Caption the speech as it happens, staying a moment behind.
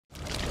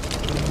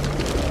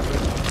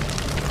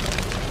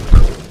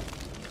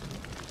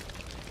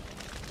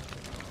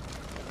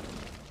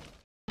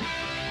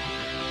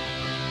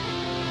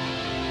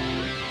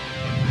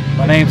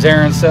name's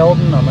Aaron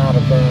Selden. I'm out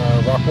of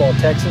Rockwall,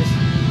 Texas.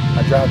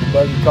 I drive the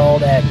buggy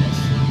called Agnes.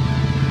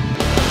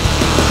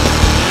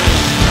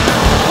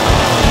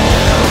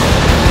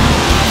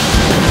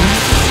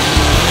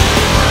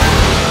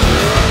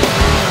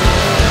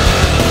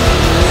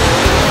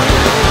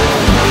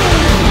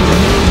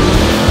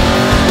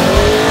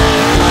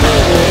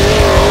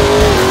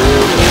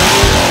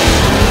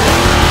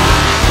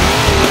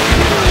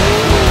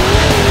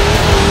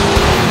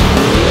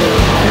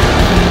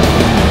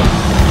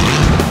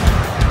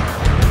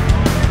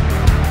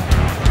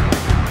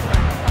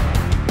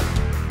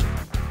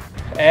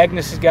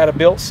 Agnes has got a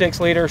built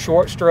 6-liter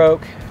short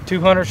stroke,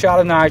 200 shot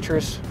of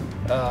nitrous,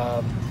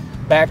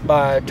 backed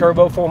by a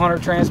turbo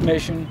 400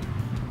 transmission,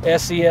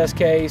 SCS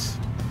case.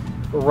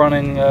 We're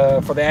running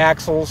for the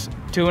axles,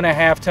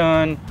 2.5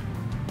 ton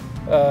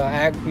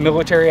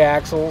military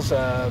axles,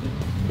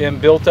 been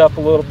built up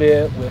a little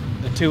bit with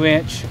the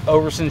 2-inch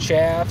Overson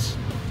shafts,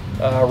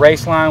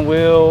 raceline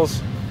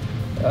wheels,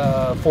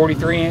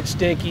 43-inch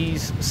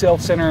stickies,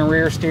 self-center and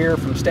rear steer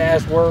from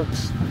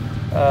Stasworks.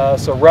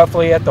 So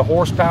roughly at the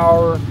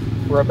horsepower,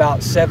 we're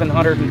about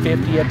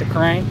 750 at the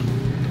crank,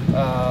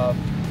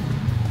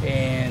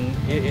 and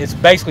it's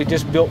basically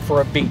just built for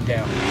a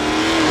beatdown.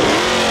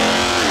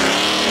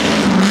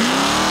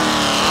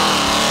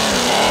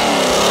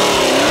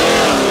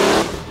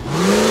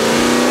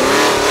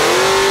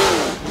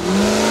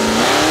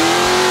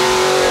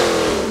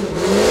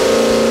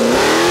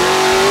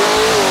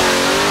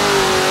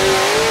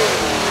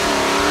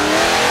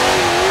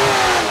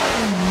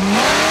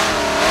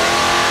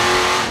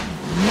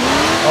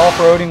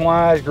 Off-roading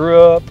wise,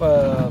 grew up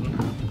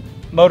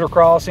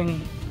motocrossing,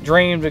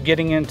 dreamed of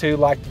getting into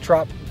like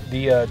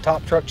the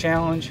top truck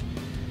challenge,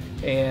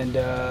 and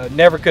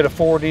never could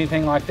afford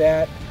anything like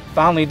that.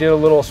 Finally did a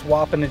little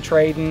swapping and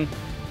trading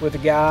with a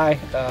guy,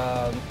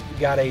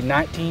 got a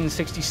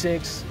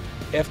 1966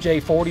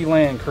 FJ40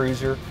 Land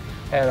Cruiser,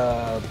 had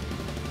a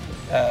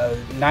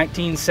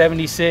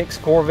 1976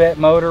 Corvette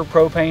motor,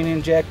 propane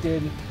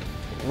injected,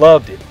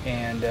 loved it,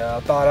 and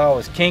thought I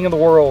was king of the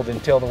world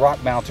until the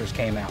Rock Bouncers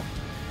came out.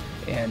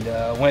 And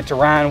went to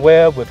Ryan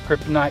Webb with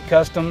Kryptonite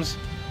Customs,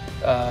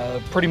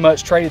 pretty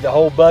much traded the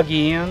whole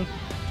buggy in,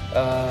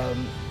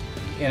 and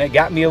it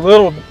got me a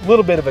little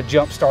bit of a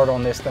jump start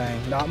on this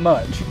thing, not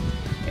much,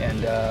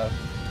 and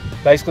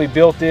basically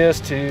built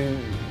this to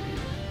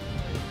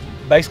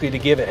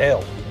give it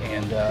hell,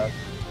 and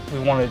we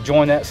wanted to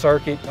join that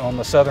circuit on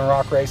the Southern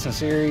Rock Racing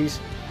Series,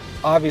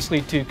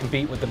 obviously to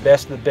compete with the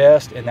best of the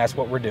best, and that's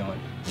what we're doing.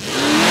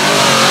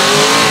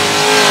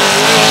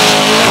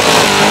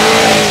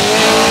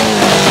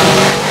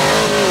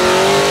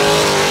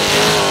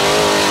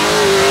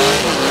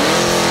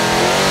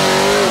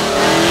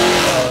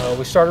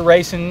 We started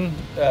racing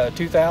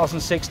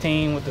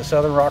 2016 with the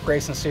Southern Rock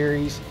Racing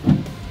Series.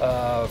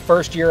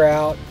 First year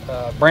out,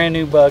 brand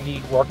new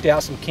buggy, worked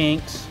out some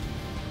kinks,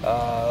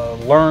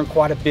 learned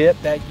quite a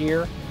bit that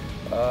year,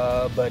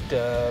 but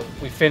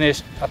we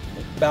finished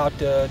about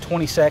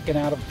 22nd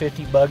out of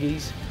 50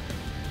 buggies,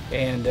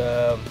 and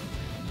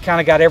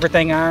kind of got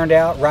everything ironed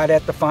out right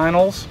at the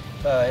finals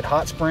at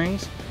Hot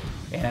Springs,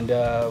 and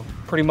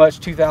pretty much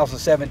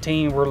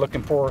 2017 we're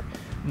looking for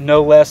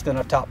no less than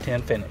a top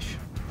 10 finish.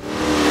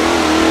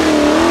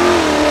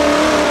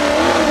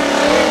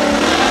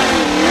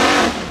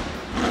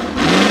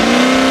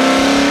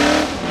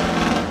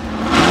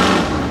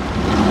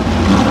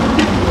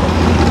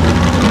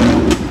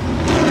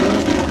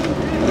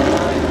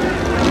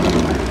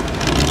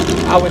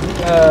 I would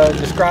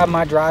describe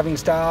my driving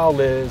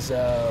style as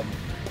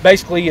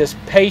basically as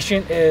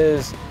patient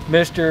as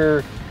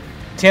Mr.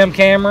 Tim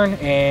Cameron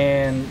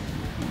and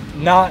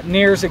not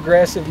near as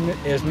aggressive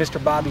as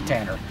Mr. Bobby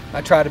Tanner.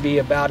 I try to be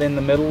about in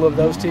the middle of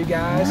those two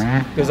guys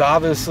because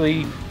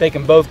obviously they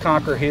can both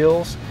conquer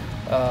hills,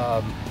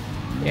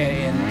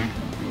 and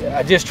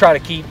I just try to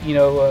keep, you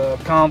know,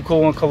 calm,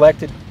 cool, and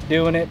collected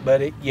doing it,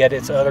 but yet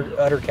it's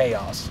utter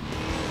chaos.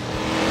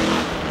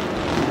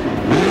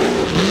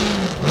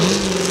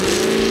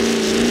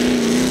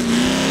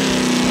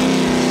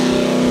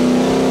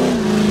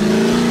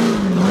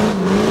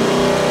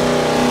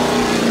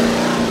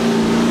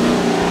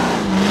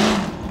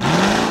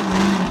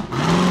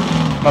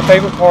 My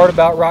favorite part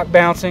about rock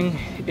bouncing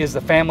is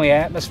the family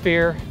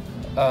atmosphere.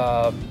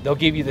 They'll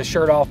give you the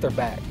shirt off their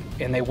back,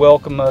 and they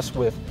welcome us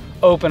with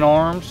open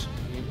arms.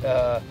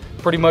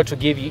 Pretty much will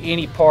give you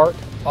any part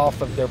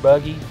off of their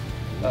buggy,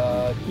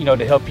 you know,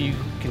 to help you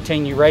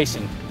continue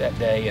racing that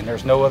day, and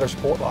there's no other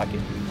sport like it.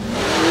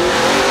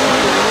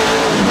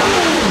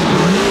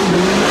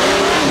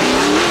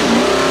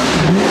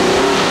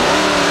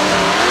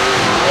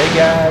 Hey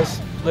guys,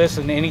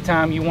 listen,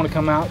 anytime you want to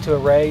come out to a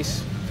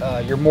race,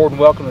 you're more than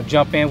welcome to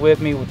jump in with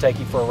me. We'll take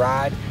you for a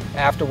ride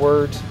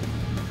afterwards.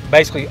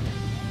 Basically,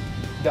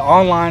 the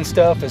online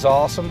stuff is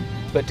awesome,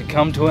 but to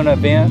come to an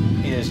event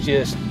is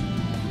just,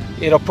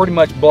 it'll pretty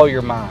much blow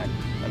your mind.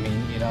 I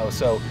mean, you know,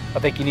 so I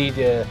think you need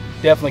to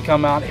definitely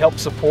come out, help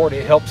support.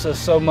 It helps us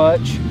so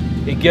much.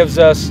 It gives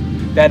us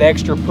that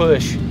extra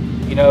push,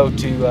 you know,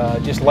 to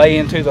just lay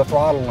into the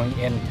throttle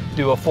and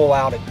do a full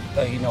out,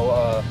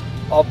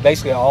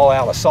 basically all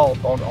out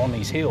assault on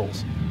these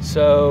hills.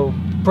 So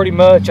pretty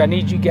much I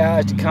need you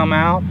guys to come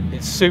out.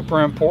 It's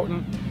super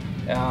important.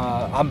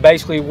 I'm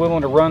basically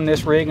willing to run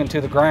this rig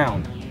into the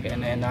ground,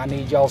 and I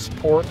need y'all's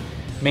support.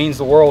 It means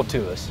the world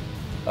to us.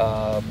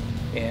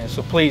 And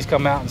so please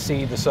come out and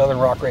see the Southern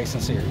Rock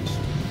Racing Series.